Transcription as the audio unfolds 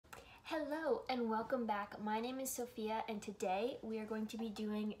Hello and welcome back. My name is Sophia and today we are going to be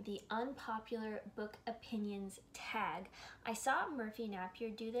doing the unpopular book opinions tag. I saw Murphy Napier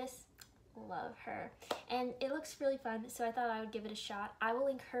do this, love her, and it looks really fun, so I thought I would give it a shot. I will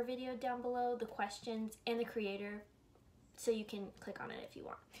link her video down below, the questions, and the creator, so you can click on it if you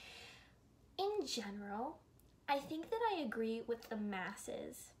want. In general, I think that I agree with the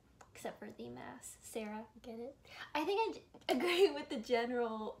masses. Except for the mass. Sarah, get it? I think I agree with the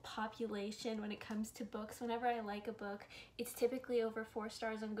general population when it comes to books. Whenever I like a book, it's typically over 4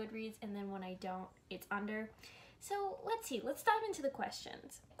 stars on Goodreads, and then when I don't, it's under. So let's see, let's dive into the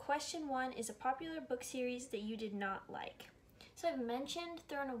questions. Question 1 is a popular book series that you did not like. So I've mentioned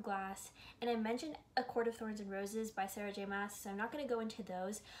Throne of Glass, and I mentioned A Court of Thorns and Roses by Sarah J. Maas, so I'm not going to go into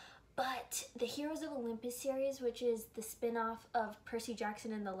those. But the Heroes of Olympus series, which is the spin-off of Percy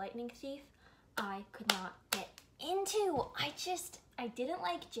Jackson and the Lightning Thief, I could not get into. I didn't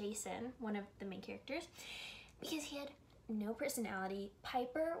like Jason, one of the main characters, because he had no personality.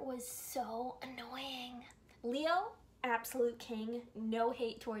 Piper was so annoying. Leo, absolute king, no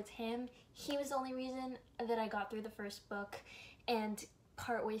hate towards him. He was the only reason that I got through the first book, and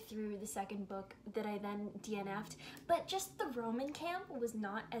partway through the second book that I then DNF'd. But just the Roman camp was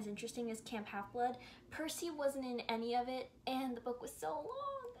not as interesting as Camp Half-Blood. Percy wasn't in any of it, and the book was so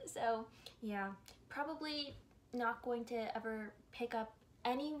long. So yeah, probably not going to ever pick up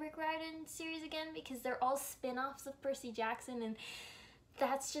any Rick Riordan series again because they're all spin-offs of Percy Jackson, and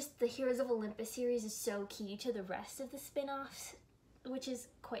that's just the Heroes of Olympus series is so key to the rest of the spin-offs, which is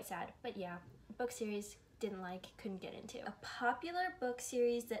quite sad. But yeah, book series didn't like, couldn't get into. A popular book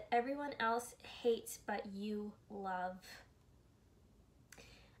series that everyone else hates but you love.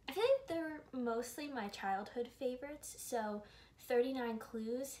 I feel like they're mostly my childhood favorites, so 39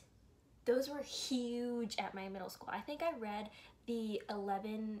 Clues, those were huge at my middle school. I think I read the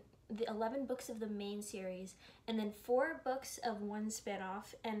 11 books of the main series, and then 4 books of one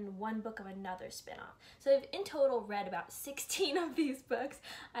spin-off and 1 book of another spin-off. So I've in total read about 16 of these books.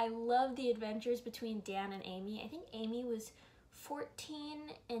 I love the adventures between Dan and Amy. I think Amy was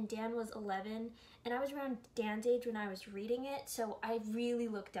 14 and Dan was 11, and I was around Dan's age when I was reading it, so I really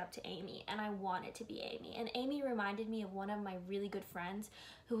looked up to Amy and I wanted to be Amy. And Amy reminded me of one of my really good friends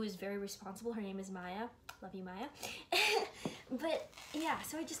who was very responsible. Her name is Maya. Love you, Maya. But yeah,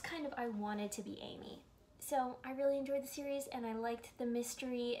 so I wanted to be Amy. So I really enjoyed the series, and I liked the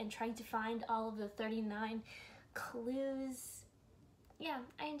mystery and trying to find all of the 39 clues. Yeah,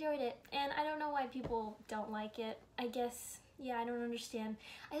 I enjoyed it, and I don't know why people don't like it. I guess, yeah, I don't understand.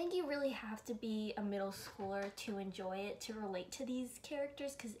 I think you really have to be a middle schooler to enjoy it, to relate to these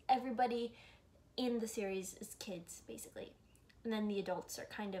characters, because everybody in the series is kids, basically. And then the adults are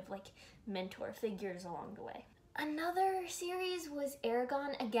kind of like mentor figures along the way. Another series was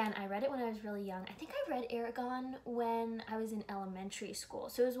Eragon. Again, I read it when I was really young. I think I read Eragon when I was in elementary school.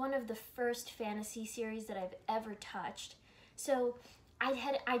 So it was one of the first fantasy series that I've ever touched. So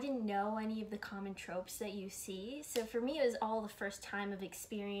I didn't know any of the common tropes that you see. So for me, it was all the first time of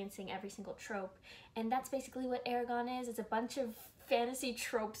experiencing every single trope. And that's basically what Eragon is. It's a bunch of fantasy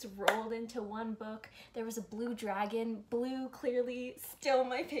tropes rolled into one book. There was a blue dragon. Blue, clearly, still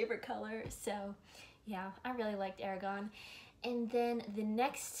my favorite color. So yeah, I really liked Eragon. And then the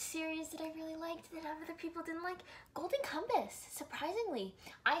next series that I really liked that other people didn't like, Golden Compass, surprisingly.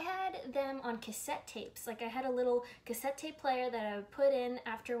 I had them on cassette tapes. Like I had a little cassette tape player that I would put in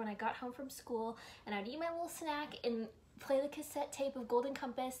after when I got home from school, and I'd eat my little snack and play the cassette tape of Golden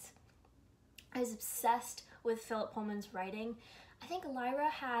Compass. I was obsessed with Philip Pullman's writing. I think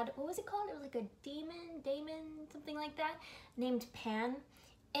Lyra had, what was it called? It was like a Damon, something like that, named Pan.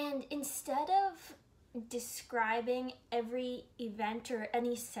 And instead of describing every event or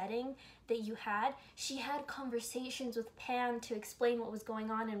any setting that you had, she had conversations with Pan to explain what was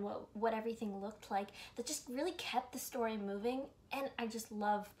going on and what everything looked like, that just really kept the story moving. And I just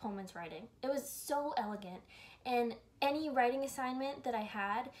love Pullman's writing. It was so elegant, and any writing assignment that I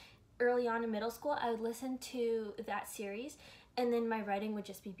had early on in middle school, I would listen to that series, and then my writing would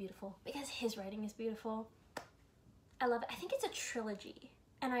just be beautiful because his writing is beautiful. I love it. I think it's a trilogy,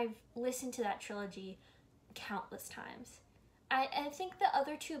 and I've listened to that trilogy countless times. I think the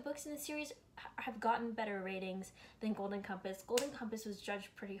other 2 books in the series have gotten better ratings than Golden Compass. Golden Compass was judged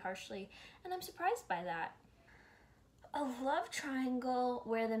pretty harshly, and I'm surprised by that. A love triangle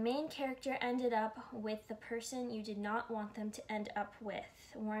where the main character ended up with the person you did not want them to end up with.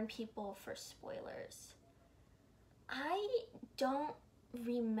 Warn people for spoilers. I don't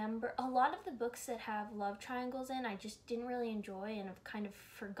remember a lot of the books that have love triangles in. I just didn't really enjoy and have kind of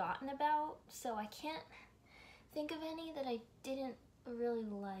forgotten about, so I can't think of any that I didn't really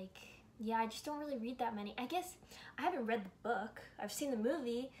like. yeah, I just don't really read that many. I guess I haven't read the book. I've seen the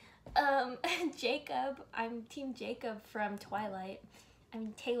movie. Jacob, I'm Team Jacob from Twilight. I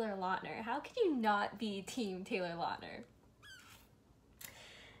mean, Taylor Lautner. How could you not be Team Taylor Lautner?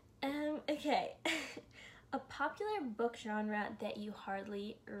 Okay. A popular book genre that you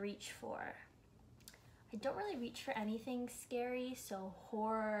hardly reach for. I don't really reach for anything scary, so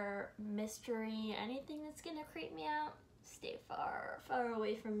horror, mystery, anything that's gonna creep me out, stay far, far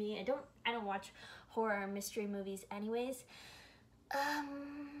away from me. I don't watch horror or mystery movies anyways.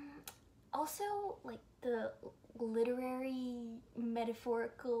 Also, like the literary,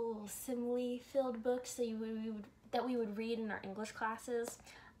 metaphorical, simile-filled books that we would read in our English classes,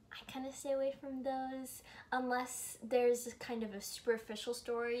 I kind of stay away from those unless there's kind of a superficial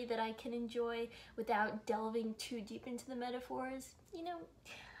story that I can enjoy without delving too deep into the metaphors. You know,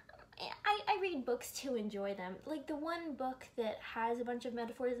 I read books to enjoy them. Like the one book that has a bunch of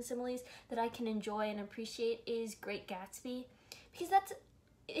metaphors and similes that I can enjoy and appreciate is Great Gatsby, because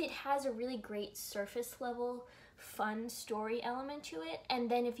it has a really great surface level fun story element to it, and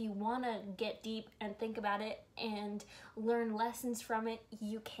then if you want to get deep and think about it and learn lessons from it,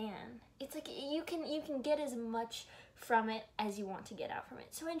 you can. It's like you can get as much from it as you want to get out from it.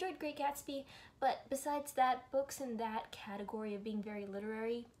 So I enjoyed Great Gatsby, but besides that, books in that category of being very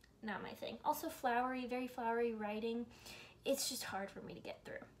literary, not my thing. Also very flowery writing, it's just hard for me to get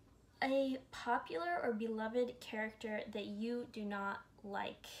through. A popular or beloved character that you do not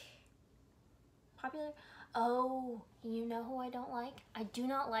like. Popular? Oh, you know who I don't like? I do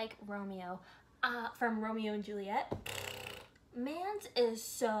not like Romeo from Romeo and Juliet. Mans is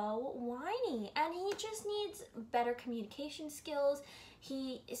so whiny, and he just needs better communication skills.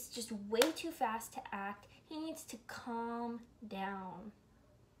 He is just way too fast to act. He needs to calm down.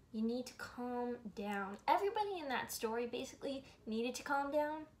 You need to calm down. Everybody in that story basically needed to calm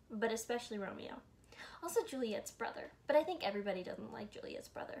down, but especially Romeo. Also Juliet's brother, but I think everybody doesn't like Juliet's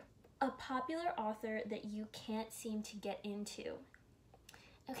brother. A popular author that you can't seem to get into.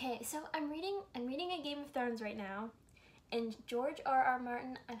 Okay, so I'm reading a Game of Thrones right now, and George R.R.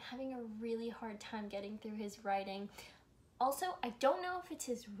 Martin, I'm having a really hard time getting through his writing. Also, I don't know if it's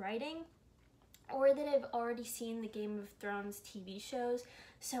his writing or that I've already seen the Game of Thrones TV shows,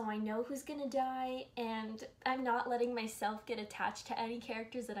 so I know who's gonna die, and I'm not letting myself get attached to any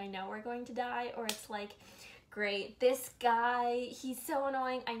characters that I know are going to die, or it's like, great, this guy, he's so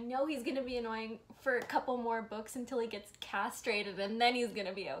annoying. I know he's gonna be annoying for a couple more books until he gets castrated, and then he's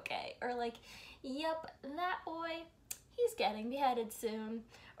gonna be okay. Or like, yep, that boy, he's getting beheaded soon.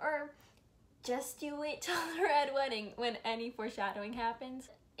 Or just you wait till the Red Wedding when any foreshadowing happens.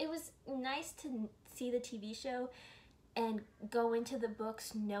 It was nice to see the TV show and go into the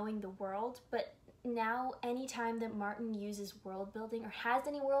books knowing the world, but now anytime that Martin uses world building or has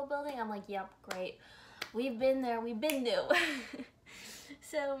any world building, I'm like, yep, great. We've been there, we've been new.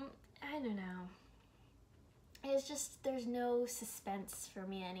 So, I don't know. It's just, there's no suspense for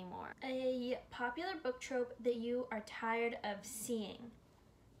me anymore. A popular book trope that you are tired of seeing.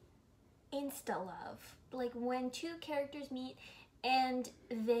 Insta-love. Like when two characters meet and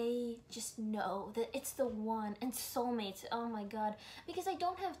they just know that it's the one, and soulmates, oh my god. Because I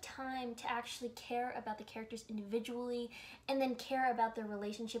don't have time to actually care about the characters individually and then care about their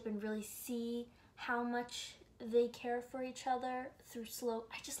relationship and really see how much they care for each other through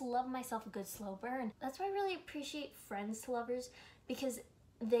I just love myself a good slow burn. That's why I really appreciate friends to lovers, because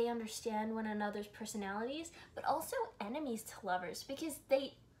they understand one another's personalities, but also enemies to lovers, because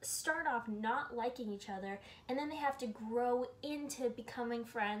they start off not liking each other and then they have to grow into becoming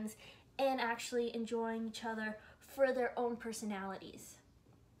friends and actually enjoying each other for their own personalities.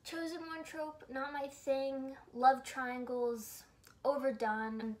 Chosen one trope, not my thing. Love triangles,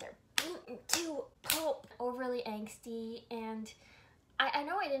 overdone. They're beaten to pulp, overly angsty, and I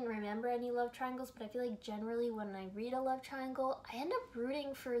know I didn't remember any love triangles, but I feel like generally when I read a love triangle, I end up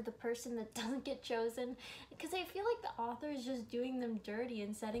rooting for the person that doesn't get chosen, because I feel like the author is just doing them dirty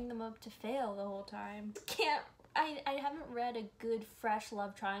and setting them up to fail the whole time. I haven't read a good, fresh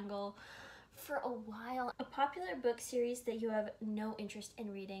love triangle for a while. A popular book series that you have no interest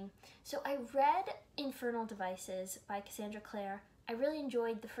in reading. So I read Infernal Devices by Cassandra Clare. I really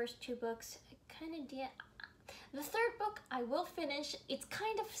enjoyed the first two books. The third book I will finish. It's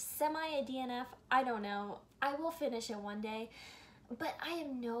kind of semi a DNF. I don't know. I will finish it one day. But I have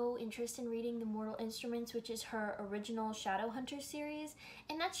no interest in reading The Mortal Instruments, which is her original Shadowhunter series.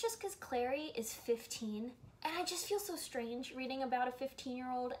 And that's just because Clary is 15. And I just feel so strange reading about a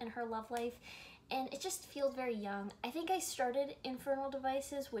 15-year-old and her love life. And it just feels very young. I think I started Infernal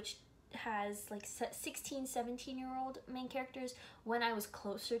Devices, which has like 16, 17-year-old main characters when I was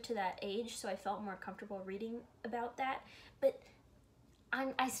closer to that age, so I felt more comfortable reading about that. But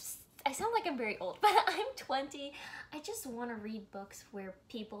I sound like I'm very old, but I'm 20. I just want to read books where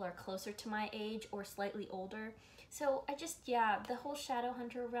people are closer to my age or slightly older. So yeah, the whole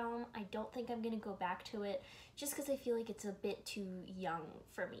Shadowhunter realm, I don't think I'm gonna go back to it just because I feel like it's a bit too young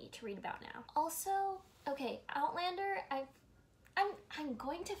for me to read about now. Also, okay, Outlander, I'm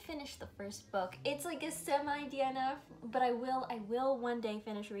going to finish the first book. It's like a semi-DNF, but I will one day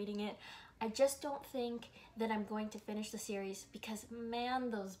finish reading it. I just don't think that I'm going to finish the series because,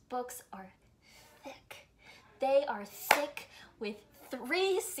 man, those books are thick. They are thick with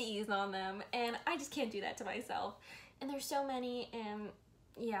 3 C's on them, and I just can't do that to myself. And there's so many, and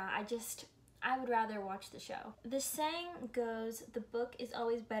yeah, I would rather watch the show. The saying goes, the book is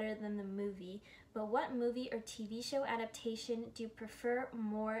always better than the movie, but what movie or TV show adaptation do you prefer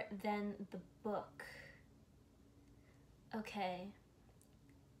more than the book? Okay.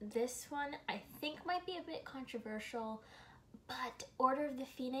 This one I think might be a bit controversial, but Order of the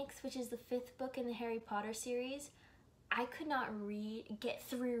Phoenix, which is the 5th book in the Harry Potter series, I could not get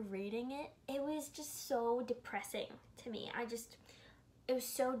through reading it. It was just so depressing to me. It was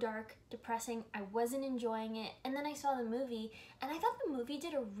so dark, depressing, I wasn't enjoying it. And then I saw the movie, and I thought the movie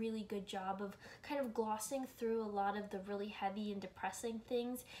did a really good job of kind of glossing through a lot of the really heavy and depressing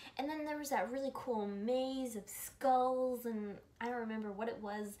things. And then there was that really cool maze of skulls, and I don't remember what it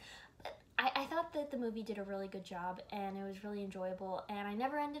was, but I thought that the movie did a really good job, and it was really enjoyable. And I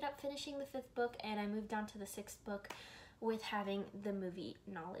never ended up finishing the 5th book, and I moved on to the 6th book with having the movie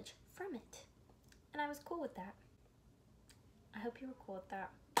knowledge from it. And I was cool with that. I hope you were cool with that.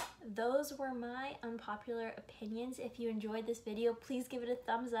 Those were my unpopular opinions. If you enjoyed this video, please give it a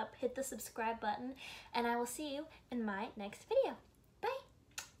thumbs up, hit the subscribe button, and I will see you in my next video.